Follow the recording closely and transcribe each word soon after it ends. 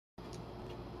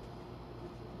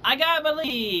I gotta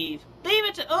believe. Leave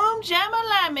it to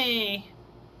Jamalami.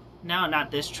 No,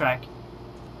 not this track.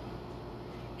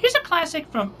 Here's a classic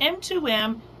from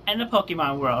M2M and the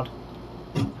Pokemon world.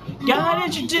 Got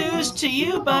introduced to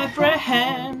you by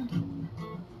friend.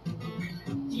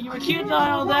 You were cute and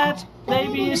all that.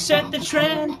 Baby, you set the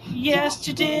trend. Yes,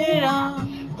 you did.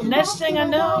 Next thing I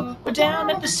know, we're down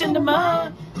at the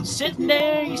cinema. Sitting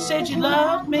there, you said you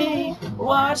loved me.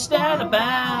 What's that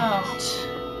about?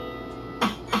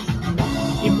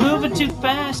 You're moving too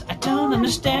fast, I don't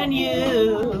understand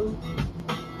you.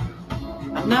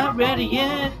 I'm not ready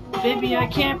yet, baby, I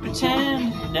can't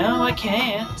pretend. No, I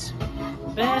can't.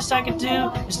 Best I can do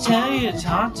is tell you to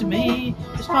talk to me.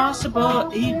 It's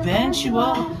possible,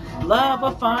 eventual. Love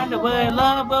will find a way,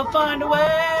 love will find a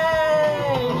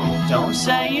way. Don't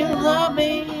say you love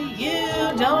me,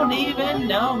 you don't even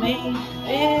know me.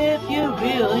 If you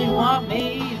really want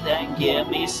me, then give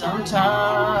me some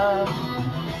time.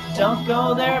 Don't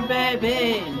go there,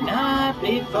 baby, not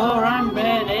before I'm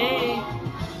ready.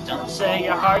 Don't say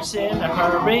your heart's in a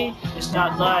hurry. It's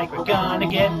not like we're gonna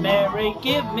get married.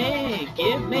 Give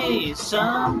me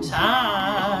some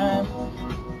time.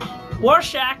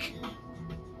 Warshak.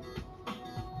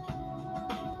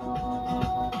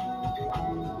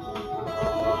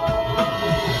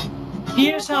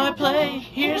 Here's how I play,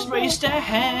 here's where you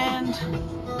stand.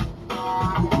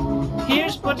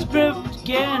 Here's what's proved to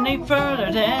get any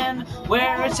further than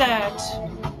where it's at.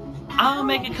 I'll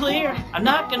make it clear, I'm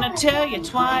not gonna tell you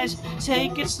twice.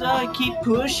 Take it slow, keep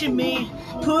pushing me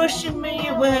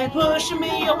away, pushing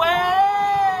me away.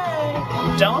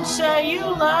 Don't say you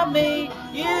love me,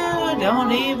 you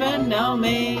don't even know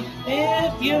me.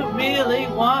 If you really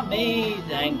want me,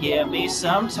 then give me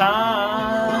some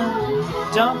time.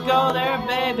 Don't go there,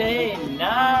 baby,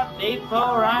 not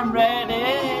before I'm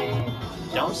ready.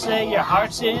 Don't say your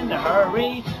heart's in a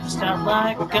hurry. It's not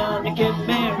like we're gonna get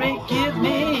married. Give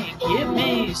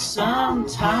me some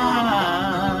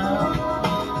time.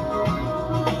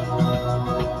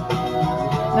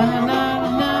 Na na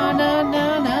na na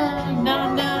na na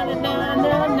na na na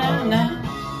na na na.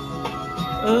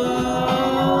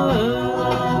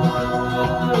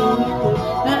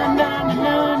 Na na na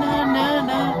na na na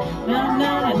na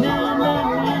na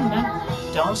na na.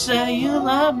 Don't say you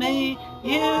love me.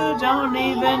 You don't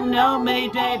even know me,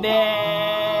 baby.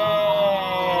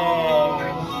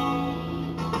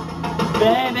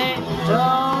 Baby,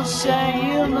 don't say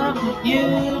you love me.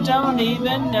 You don't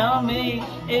even know me.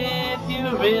 If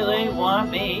you really want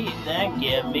me, then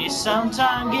give me some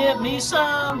time. Give me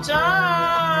some time.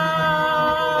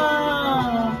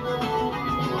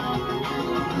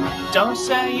 Don't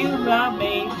say you love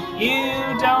me.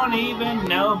 You don't even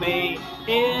know me.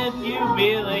 If you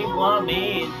really want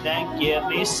me, then give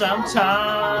me some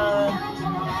time.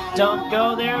 Don't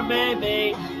go there,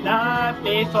 baby, not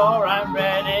before I'm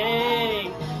ready.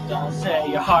 Don't say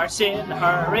your heart's in a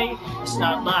hurry. It's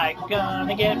not like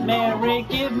gonna get married.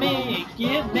 Give me,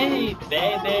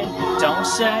 baby. Don't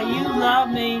say you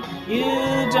love me.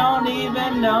 You don't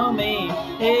even know me.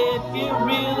 If you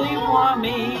really want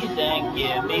me, then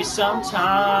give me some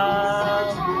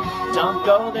time. Don't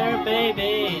go there,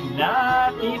 baby,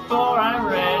 not before I'm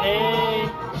ready.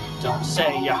 Don't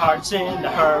say your heart's in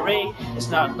a hurry. It's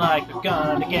not like we're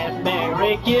gonna get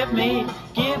married. Give me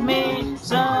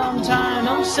some time.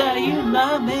 Don't say you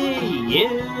love me.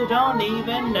 You don't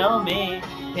even know me.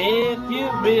 If you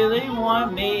really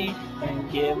want me, then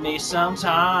give me some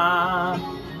time.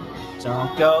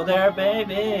 Don't go there,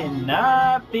 baby,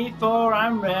 not before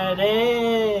I'm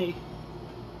ready.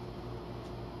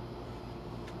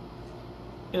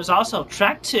 It was also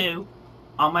track 2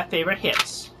 on my favorite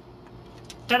hits.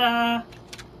 Ta-da!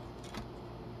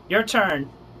 Your turn,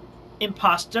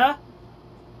 imposter.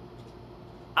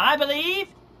 I believe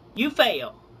you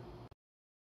fail.